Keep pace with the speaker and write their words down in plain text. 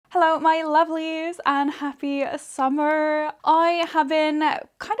Hello my lovelies and happy summer. I have been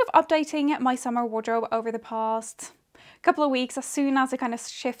kind of updating my summer wardrobe over the past couple of weeks as soon as it kind of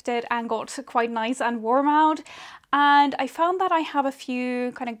shifted and got quite nice and warm out, and I found that I have a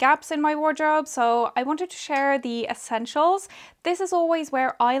few kind of gaps in my wardrobe, so I wanted to share the essentials. This is always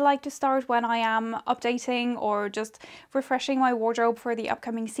where I like to start when I am updating or just refreshing my wardrobe for the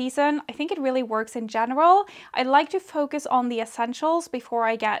upcoming season. I think it really works in general. I like to focus on the essentials before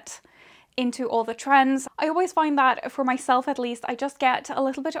I get into all the trends. I always find that, for myself at least, I just get a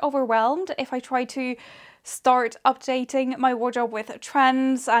little bit overwhelmed if I try to start updating my wardrobe with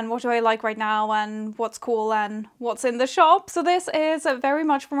trends and what do I like right now and what's cool and what's in the shop. So this is very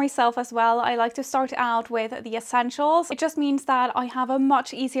much for myself as well. I like to start out with the essentials. It just means that I have a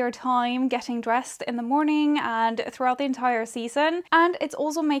much easier time getting dressed in the morning and throughout the entire season, and it's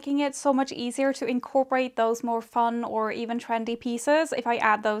also making it so much easier to incorporate those more fun or even trendy pieces if I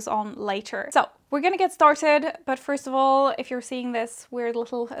add those on later. So we're gonna get started, but first of all, if you're seeing this weird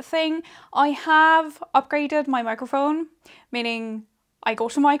little thing, I have upgraded my microphone, meaning I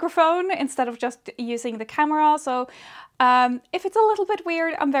got a microphone instead of just using the camera. So if it's a little bit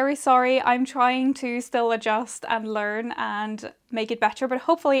weird, I'm very sorry. I'm trying to still adjust and learn and make it better, but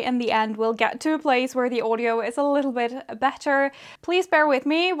hopefully in the end we'll get to a place where the audio is a little bit better. Please bear with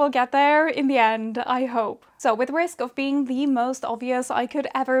me, we'll get there in the end, I hope. So with risk of being the most obvious I could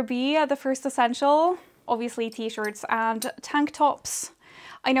ever be, the first essential, obviously t-shirts and tank tops.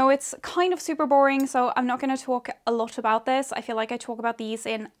 I know it's kind of super boring, so I'm not going to talk a lot about this. I feel like I talk about these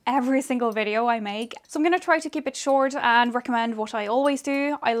in every single video I make. So I'm going to try to keep it short and recommend what I always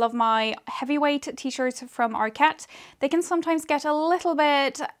do. I love my heavyweight t-shirts from Arket. They can sometimes get a little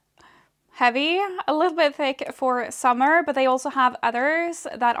bit heavy, a little bit thick for summer, but they also have others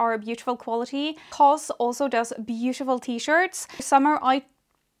that are beautiful quality. COS also does beautiful t-shirts. Summer, I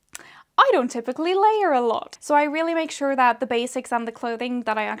don't typically layer a lot, so I really make sure that the basics and the clothing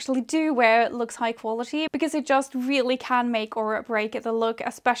that I actually do wear looks high quality, because it just really can make or break the look,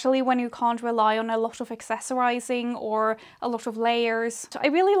 especially when you can't rely on a lot of accessorizing or a lot of layers. So I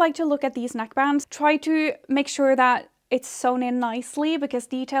really like to look at these neckbands, try to make sure that it's sewn in nicely, because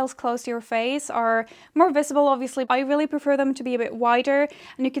details close to your face are more visible, obviously. I really prefer them to be a bit wider,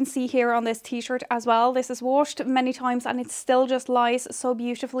 and you can see here on this t-shirt as well, this is washed many times and it still just lies so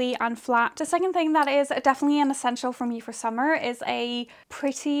beautifully and flat. The second thing that is definitely an essential for me for summer is a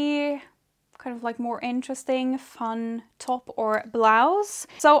pretty, kind of like more interesting, fun top or blouse.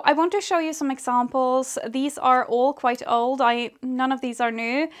 So I want to show you some examples. These are all quite old. None of these are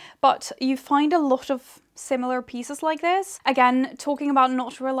new, but you find a lot of similar pieces like this. Again, talking about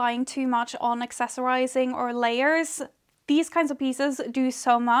not relying too much on accessorizing or layers. These kinds of pieces do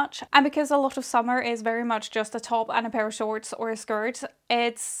so much, and because a lot of summer is very much just a top and a pair of shorts or a skirt,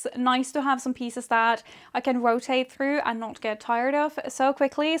 it's nice to have some pieces that I can rotate through and not get tired of so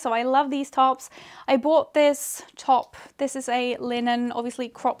quickly. So I love these tops. I bought this top. This is a linen, obviously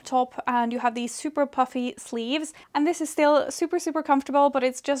crop top, and you have these super puffy sleeves, and this is still super comfortable, but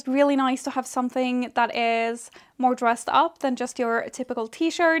it's just really nice to have something that is more dressed up than just your typical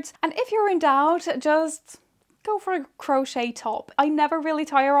t-shirts. And if you're in doubt, just go for a crochet top. I never really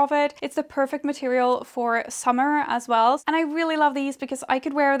tire of it. It's the perfect material for summer as well. And I really love these because I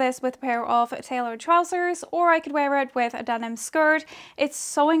could wear this with a pair of tailored trousers, or I could wear it with a denim skirt. It's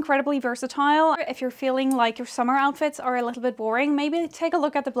so incredibly versatile. If you're feeling like your summer outfits are a little bit boring, maybe take a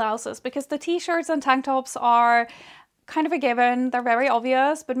look at the blouses, because the t-shirts and tank tops are kind of a given. They're very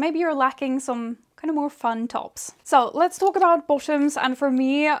obvious, but maybe you're lacking some kind of more fun tops. So let's talk about bottoms, and for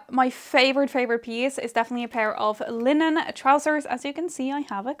me, my favorite piece is definitely a pair of linen trousers. As you can see, I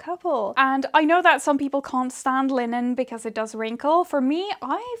have a couple, and I know that some people can't stand linen because it does wrinkle. For me,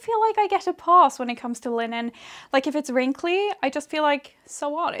 I feel like I get a pass when it comes to linen. Like if it's wrinkly, I just feel like, so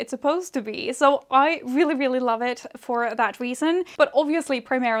what, it's supposed to be. So I really love it for that reason, but obviously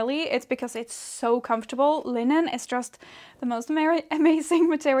primarily it's because it's so comfortable. Linen is just the most amazing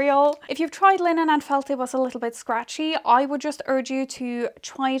material. If you've tried linen and felt it was a little bit scratchy, I would just urge you to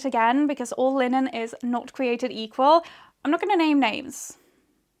try it again, because all linen is not created equal. I'm not going to name names.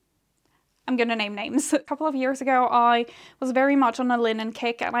 I'm gonna name names. A couple of years ago, I was very much on a linen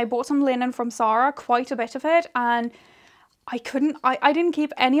kick, and I bought some linen from Zara, quite a bit of it, and I didn't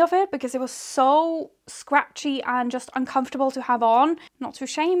keep any of it because it was so scratchy and just uncomfortable to have on. Not to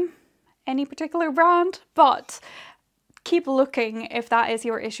shame any particular brand, but keep looking if that is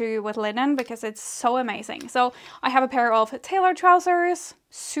your issue with linen, because it's so amazing. So I have a pair of tailored trousers,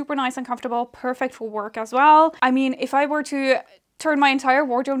 super nice and comfortable, perfect for work as well. I mean, if I were to turn my entire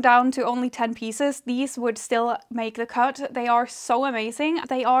wardrobe down to only 10 pieces, these would still make the cut. They are so amazing.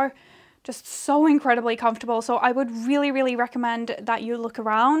 They are just so incredibly comfortable. So I would really, really recommend that you look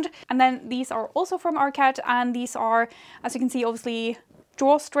around. And then these are also from Arket, and these are, as you can see, obviously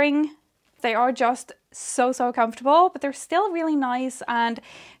drawstring. They are just so comfortable, but they're still really nice and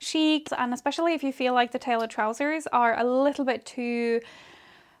chic. And especially if you feel like the tailored trousers are a little bit too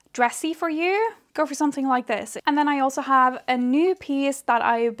dressy for you, go for something like this. And then I also have a new piece that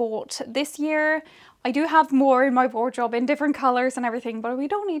I bought this year. I do have more in my wardrobe in different colors and everything, but we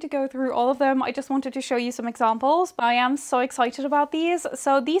don't need to go through all of them. I just wanted to show you some examples. I am so excited about these.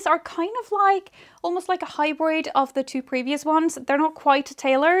 So these are kind of like, almost like a hybrid of the two previous ones. They're not quite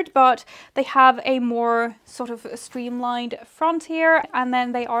tailored, but they have a more sort of streamlined front here, and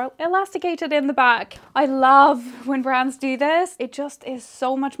then they are elasticated in the back. I love when brands do this. It just is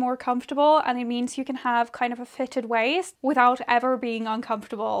so much more comfortable, and it means you can have kind of a fitted waist without ever being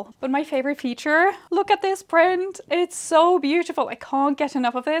uncomfortable. But my favorite feature, look at this print. It's so beautiful. I can't get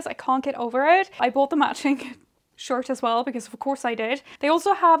enough of this. I can't get over it. I bought the matching shirt as well because of course I did. They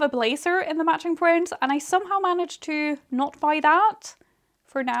also have a blazer in the matching print, and I somehow managed to not buy that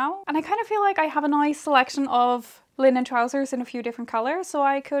for now. And I kind of feel like I have a nice selection of linen trousers in a few different colors, so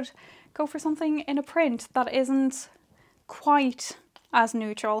I could go for something in a print that isn't quite as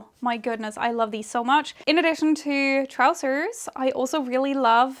neutral. My goodness, I love these so much. In addition to trousers, I also really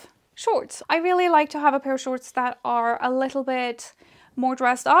love shorts. I really like to have a pair of shorts that are a little bit more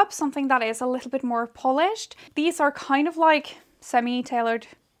dressed up, something that is a little bit more polished. These are kind of like semi-tailored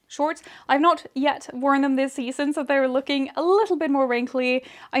shorts. I've not yet worn them this season, so they're looking a little bit more wrinkly.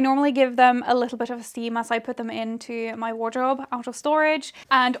 I normally give them a little bit of steam as I put them into my wardrobe out of storage.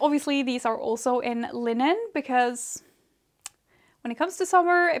 And obviously these are also in linen, because when it comes to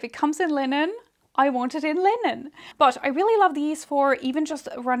summer, if it comes in linen, I want it in linen. But I really love these for even just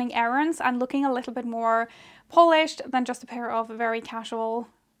running errands and looking a little bit more polished than just a pair of very casual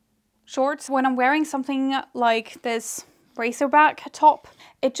shorts. When I'm wearing something like this racerback top,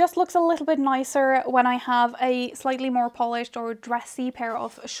 it just looks a little bit nicer when I have a slightly more polished or dressy pair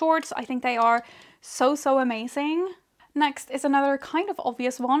of shorts. I think they are so amazing. Next is another kind of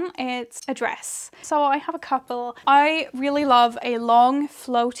obvious one. It's a dress. So I have a couple. I really love a long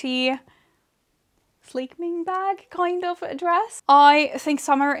floaty sleeping bag kind of a dress. I think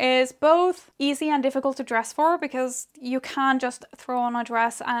summer is both easy and difficult to dress for, because you can just throw on a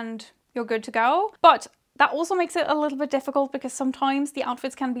dress and you're good to go. But that also makes it a little bit difficult because sometimes the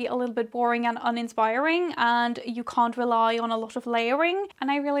outfits can be a little bit boring and uninspiring, and you can't rely on a lot of layering.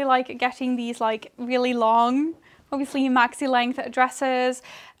 And I really like getting these like really long, obviously maxi length dresses,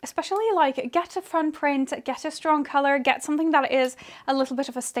 especially like get a front print, get a strong color, get something that is a little bit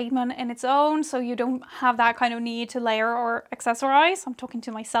of a statement in its own, so you don't have that kind of need to layer or accessorize. I'm talking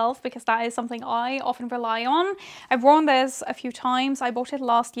to myself because that is something I often rely on. I've worn this a few times. I bought it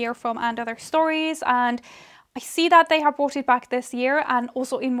last year from And Other Stories, and I see that they have brought it back this year, and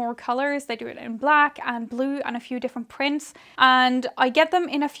also in more colors. They do it in black and blue and a few different prints, and I get them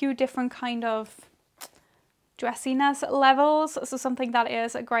in a few different kind of dressiness levels, so something that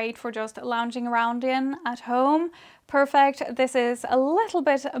is great for just lounging around in at home. Perfect. This is a little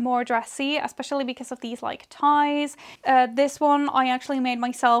bit more dressy, especially because of these like ties. This one I actually made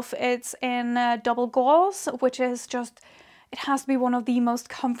myself. It's in double gauze, which is just, it has to be one of the most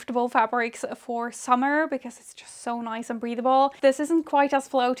comfortable fabrics for summer because it's just so nice and breathable. This isn't quite as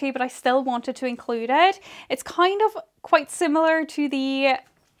floaty, but I still wanted to include it. It's kind of quite similar to the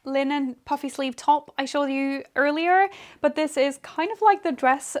linen puffy sleeve top I showed you earlier, but this is kind of like the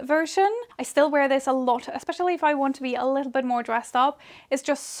dress version. I still wear this a lot, especially if I want to be a little bit more dressed up. It's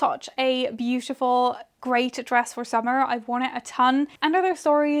just such a beautiful, great dress for summer. I've worn it a ton, and Other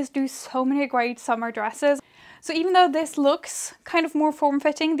Stories do so many great summer dresses. So even though this looks kind of more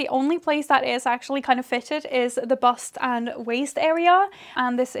form-fitting, the only place that is actually kind of fitted is the bust and waist area.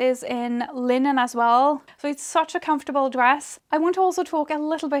 And this is in linen as well. So it's such a comfortable dress. I want to also talk a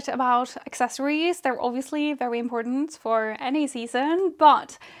little bit about accessories. They're obviously very important for any season,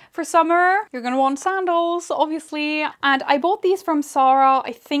 but for summer, you're gonna want sandals, obviously. And I bought these from Zara,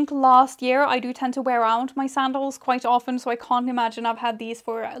 I think last year. I do tend to wear out my sandals quite often, so I can't imagine I've had these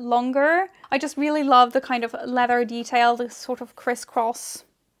for longer. I just really love the kind of leather detail, this sort of crisscross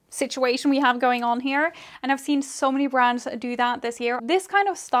situation we have going on here, and I've seen so many brands do that this year. This kind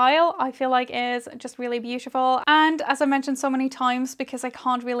of style I feel like is just really beautiful, and as I mentioned so many times, because I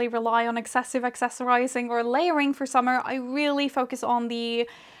can't really rely on excessive accessorizing or layering for summer, I really focus on the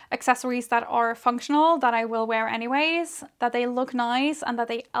accessories that are functional that I will wear anyways, that they look nice and that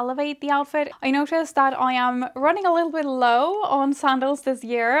they elevate the outfit. I noticed that I am running a little bit low on sandals this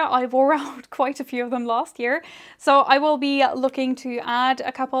year. I wore out quite a few of them last year, so I will be looking to add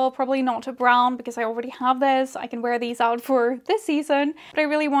a couple, probably not a brown because I already have this. I can wear these out for this season, but I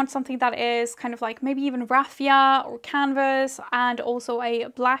really want something that is kind of like maybe even raffia or canvas, and also a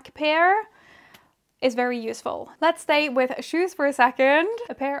black pair is very useful. Let's stay with shoes for a second.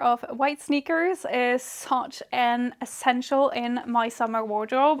 A pair of white sneakers is such an essential in my summer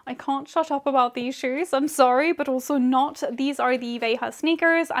wardrobe. I can't shut up about these shoes, I'm sorry, but also not. These are the Veja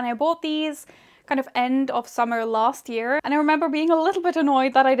sneakers, and I bought these kind of end of summer last year, and I remember being a little bit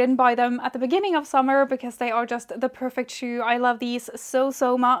annoyed that I didn't buy them at the beginning of summer because they are just the perfect shoe. I love these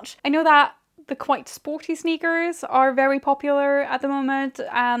so much. I know that the quite sporty sneakers are very popular at the moment,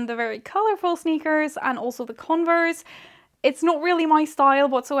 and the very colorful sneakers, and also the Converse. It's not really my style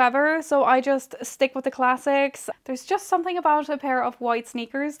whatsoever, so I just stick with the classics. There's just something about a pair of white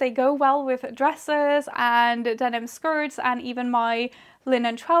sneakers. They go well with dresses and denim skirts and even my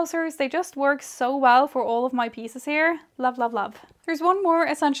linen trousers. They just work so well for all of my pieces here. Love, love, love. There's one more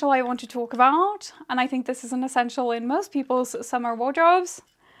essential I want to talk about, and I think this is an essential in most people's summer wardrobes.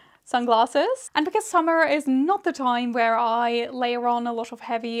 Sunglasses. And because summer is not the time where I layer on a lot of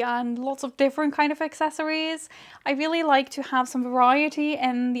heavy and lots of different kind of accessories, I really like to have some variety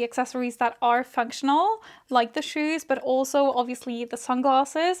in the accessories that are functional, like the shoes, but also obviously the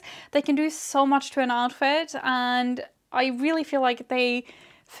sunglasses. They can do so much to an outfit, and I really feel like they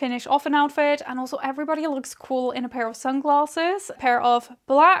finish off an outfit, and also everybody looks cool in a pair of sunglasses. A pair of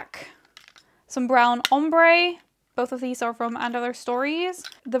black, some brown ombre. Both of these are from And Other Stories.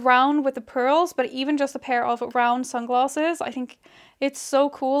 The round with the pearls, but even just a pair of round sunglasses. I think it's so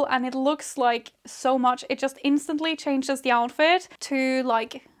cool, and it looks like so much. It just instantly changes the outfit to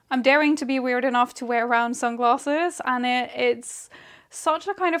like, I'm daring to be weird enough to wear round sunglasses, and it's such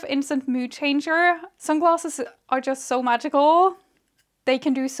a kind of instant mood changer. Sunglasses are just so magical. They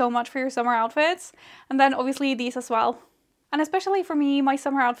can do so much for your summer outfits. And then obviously these as well. And especially for me, my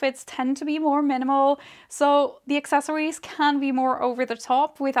summer outfits tend to be more minimal, so the accessories can be more over the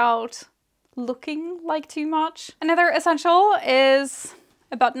top without looking like too much. Another essential is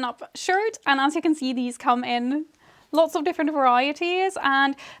a button-up shirt, and as you can see, these come in lots of different varieties,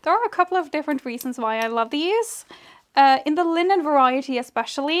 and there are a couple of different reasons why I love these. In the linen variety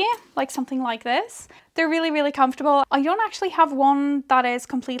especially, like something like this, they're really comfortable. I don't actually have one that is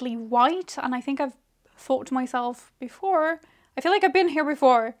completely white, and I think I've thought to myself before, I feel like I've been here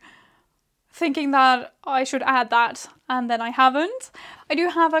before, thinking that I should add that, and then I haven't. I do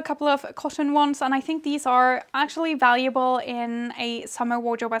have a couple of cotton ones, and I think these are actually valuable in a summer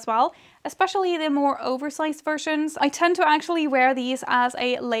wardrobe as well, especially the more oversized versions. I tend to actually wear these as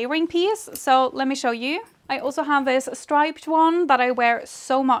a layering piece, so let me show you. I also have this striped one that I wear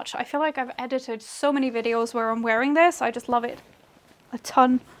so much. I feel like I've edited so many videos where I'm wearing this. I just love it a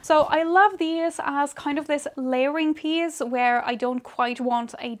ton. So I love these as kind of this layering piece where I don't quite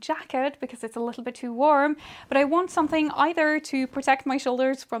want a jacket because it's a little bit too warm, but I want something either to protect my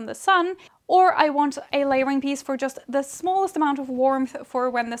shoulders from the sun, or I want a layering piece for just the smallest amount of warmth for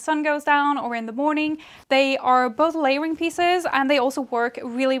when the sun goes down or in the morning. They are both layering pieces, and they also work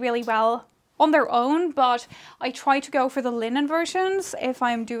really well on their own, but I try to go for the linen versions if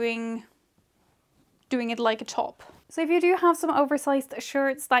I'm doing it like a top. So if you do have some oversized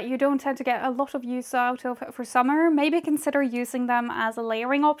shirts that you don't tend to get a lot of use out of for summer, maybe consider using them as a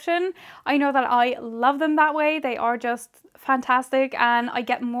layering option. I know that I love them that way. They are just fantastic, and I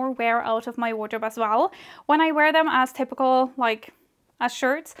get more wear out of my wardrobe as well. When I wear them as typical, like as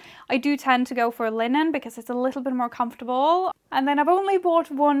shirts, I do tend to go for linen because it's a little bit more comfortable. And then I've only bought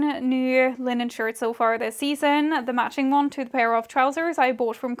one new linen shirt so far this season, the matching one to the pair of trousers I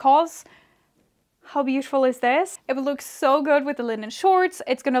bought from COS. How beautiful is this? It would look so good with the linen shorts.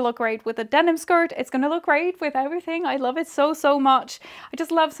 It's gonna look great with the denim skirt. It's gonna look great with everything. I love it so much. I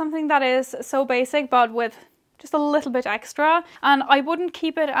just love something that is so basic but with just a little bit extra. And I wouldn't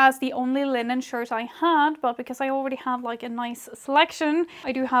keep it as the only linen shirt I had, but because I already have like a nice selection,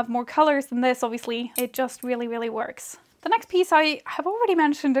 I do have more colors than this, obviously. It just really works. The next piece I have already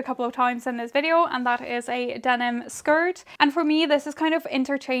mentioned a couple of times in this video, and that is a denim skirt. And for me, this is kind of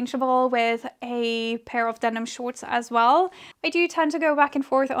interchangeable with a pair of denim shorts as well. I do tend to go back and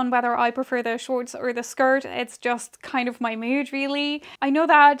forth on whether I prefer the shorts or the skirt. It's just kind of my mood, really. I know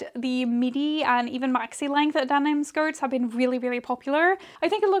that the midi and even maxi length denim skirts have been really popular. I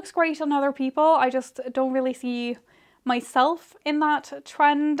think it looks great on other people. I just don't really see myself in that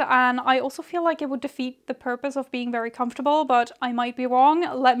trend, and I also feel like it would defeat the purpose of being very comfortable, but I might be wrong.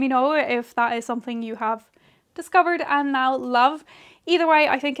 Let me know if that is something you have discovered and now love. Either way,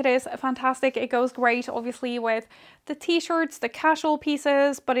 I think it is fantastic. It goes great obviously with the t-shirts, the casual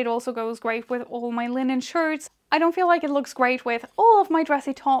pieces, but it also goes great with all my linen shirts. I don't feel like it looks great with all of my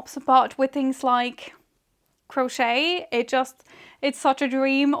dressy tops, but with things like crochet, it's such a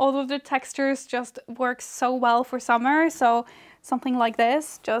dream. All of the textures just work so well for summer, so something like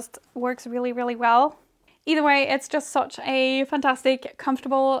this just works really, really well. Either way, it's just such a fantastic,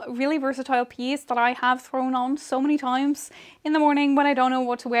 comfortable, really versatile piece that I have thrown on so many times in the morning when I don't know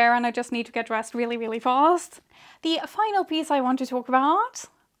what to wear and I just need to get dressed really, really fast. The final piece I want to talk about,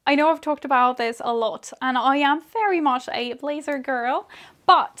 I know I've talked about this a lot and I am very much a blazer girl,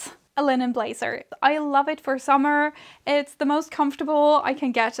 but a linen blazer. I love it for summer. It's the most comfortable I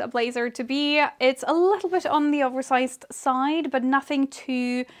can get a blazer to be. It's a little bit on the oversized side, but nothing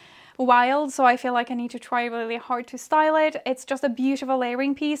too wild, so I feel like I need to try really hard to style it. It's just a beautiful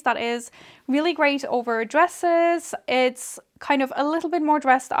layering piece that is really great over dresses. It's kind of a little bit more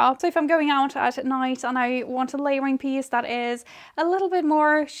dressed up, so if I'm going out at night and I want a layering piece that is a little bit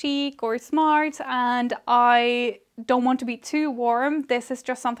more chic or smart and I don't want to be too warm, this is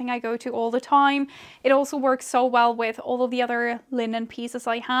just something I go to all the time. It also works so well with all of the other linen pieces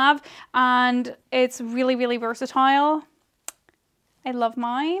I have, and it's really, really versatile. I love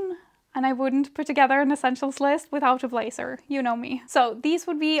mine. And I wouldn't put together an essentials list without a blazer, you know me. So these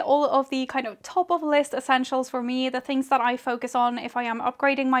would be all of the kind of top of list essentials for me, the things that I focus on if I am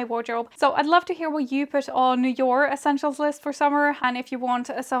upgrading my wardrobe. So I'd love to hear what you put on your essentials list for summer, and if you want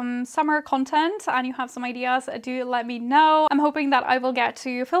some summer content and you have some ideas, do let me know. I'm hoping that I will get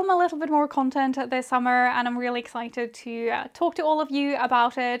to film a little bit more content this summer, and I'm really excited to talk to all of you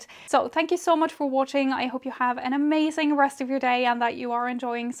about it. So thank you so much for watching. I hope you have an amazing rest of your day and that you are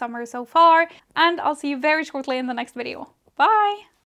enjoying summer so far, and I'll see you very shortly in the next video. Bye!